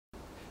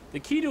The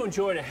key to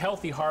enjoying a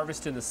healthy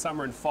harvest in the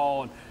summer and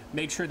fall and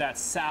make sure that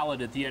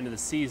salad at the end of the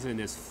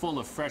season is full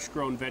of fresh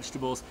grown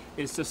vegetables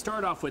is to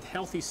start off with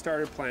healthy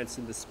starter plants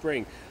in the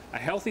spring. A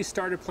healthy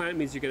starter plant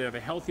means you're going to have a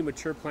healthy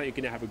mature plant, you're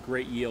going to have a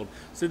great yield.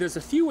 So there's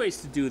a few ways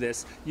to do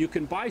this. You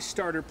can buy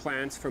starter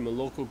plants from a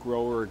local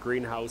grower or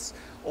greenhouse,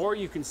 or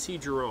you can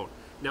seed your own.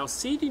 Now,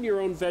 seeding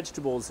your own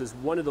vegetables is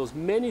one of those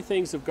many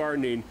things of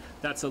gardening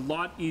that's a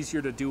lot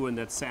easier to do than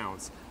that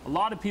sounds. A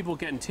lot of people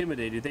get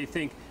intimidated. They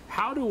think,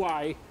 how do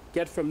I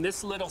get from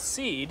this little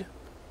seed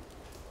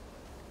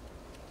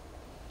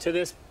to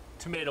this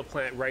tomato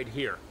plant right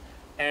here?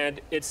 And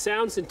it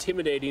sounds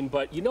intimidating,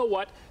 but you know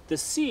what? The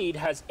seed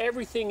has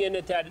everything in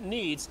it that it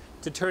needs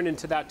to turn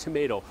into that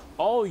tomato.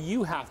 All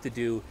you have to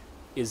do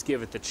is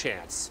give it the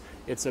chance.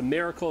 It's a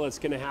miracle that's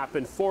going to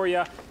happen for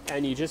you,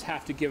 and you just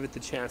have to give it the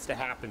chance to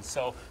happen.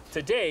 So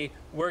today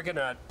we're going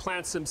to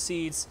plant some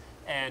seeds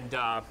and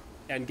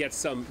get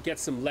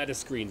some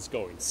lettuce greens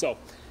going. So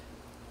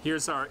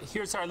here's our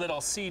little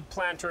seed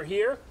planter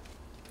here.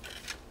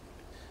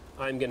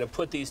 I'm going to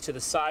put these to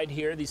the side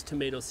here, these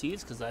tomato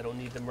seeds, because I don't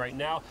need them right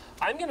now.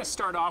 I'm going to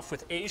start off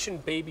with Asian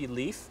baby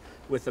leaf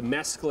with a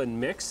mesclun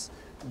mix.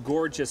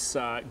 Gorgeous,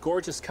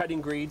 gorgeous cutting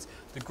greens.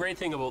 The great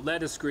thing about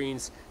lettuce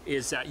greens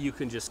is that you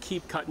can just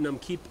keep cutting them,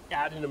 keep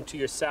adding them to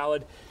your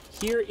salad.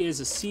 Here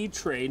is a seed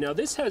tray. Now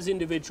this has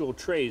individual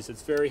trays.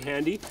 It's very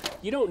handy.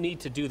 You don't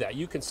need to do that.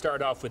 You can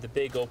start off with a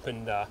big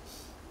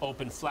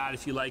open flat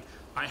if you like.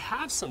 I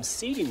have some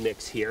seeding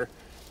mix here.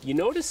 You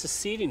notice the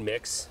seeding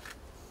mix.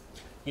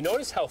 You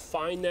notice how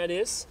fine that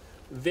is?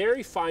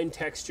 Very fine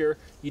texture.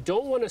 You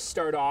don't want to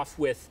start off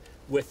with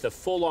the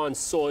full-on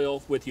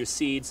soil with your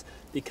seeds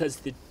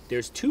because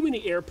there's too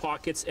many air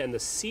pockets and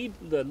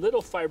the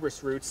little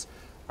fibrous roots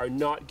are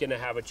not going to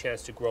have a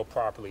chance to grow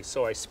properly.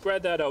 So I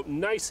spread that out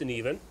nice and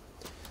even,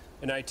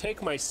 and I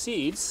take my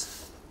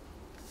seeds.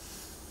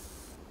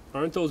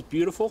 Aren't those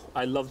beautiful?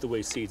 I love the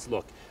way seeds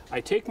look. I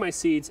take my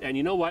seeds, and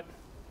you know what?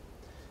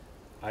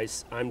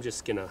 I'm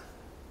just going to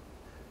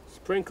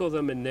sprinkle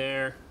them in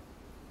there.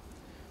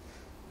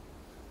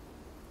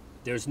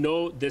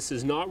 This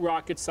is not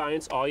rocket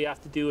science. All you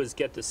have to do is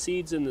get the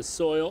seeds in the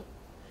soil,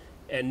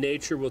 and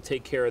nature will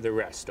take care of the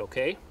rest,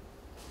 okay?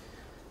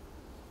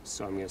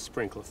 So I'm going to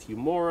sprinkle a few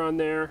more on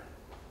there.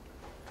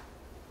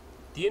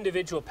 The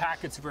individual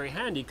packets are very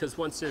handy because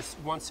once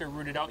they're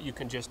rooted out, you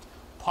can just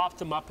pop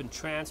them up and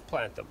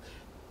transplant them.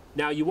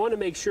 Now you want to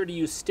make sure to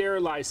use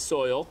sterilized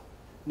soil,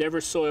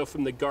 never soil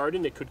from the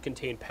garden. It could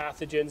contain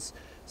pathogens.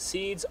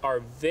 Seeds are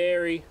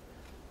very,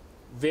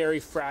 very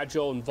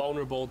fragile and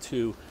vulnerable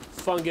to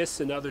fungus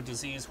and other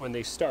disease when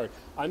they start.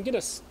 I'm going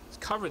to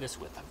cover this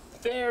with a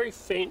very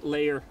faint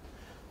layer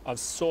of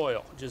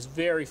soil, just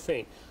very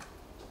faint.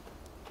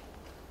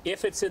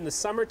 If it's in the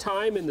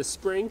summertime, in the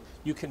spring,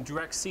 you can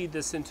direct seed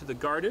this into the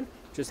garden.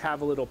 Just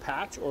have a little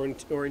patch or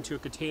into your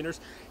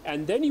containers.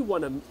 And then you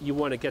want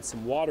to get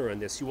some water on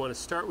this. You want to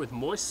start with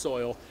moist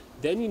soil,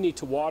 then you need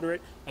to water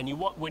it. And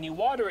when you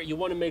water it, you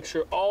want to make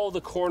sure all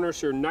the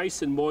corners are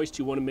nice and moist.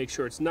 You want to make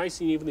sure it's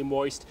nice and evenly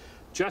moist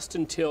just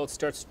until it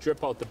starts to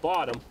drip out the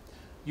bottom.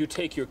 You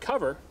take your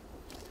cover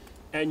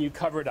and you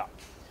cover it up.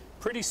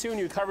 Pretty soon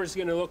your cover is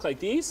going to look like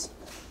these,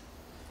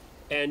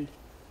 and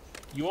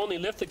you only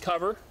lift the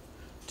cover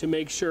to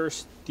make sure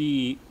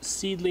the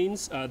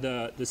seedlings,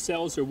 the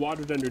cells are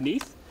watered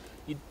underneath.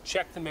 You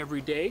check them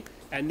every day,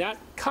 and that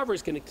cover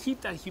is going to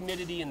keep that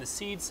humidity in the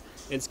seeds,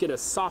 and it's going to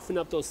soften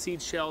up those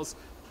seed shells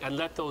and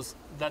let those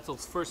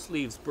first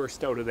leaves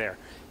burst out of there.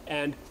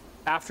 And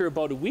after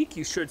about a week,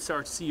 you should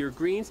start to see your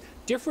greens.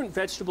 Different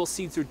vegetable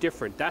seeds are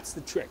different. That's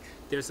the trick.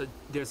 There's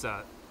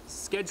a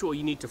schedule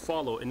you need to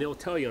follow, and they'll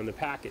tell you on the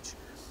package.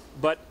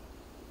 But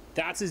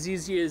that's as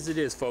easy as it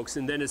is, folks.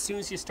 And then as soon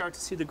as you start to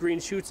see the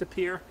green shoots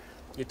appear,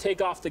 you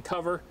take off the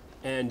cover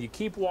and you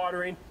keep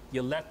watering,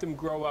 you let them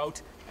grow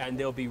out, and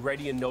they'll be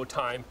ready in no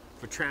time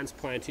for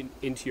transplanting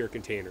into your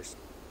containers.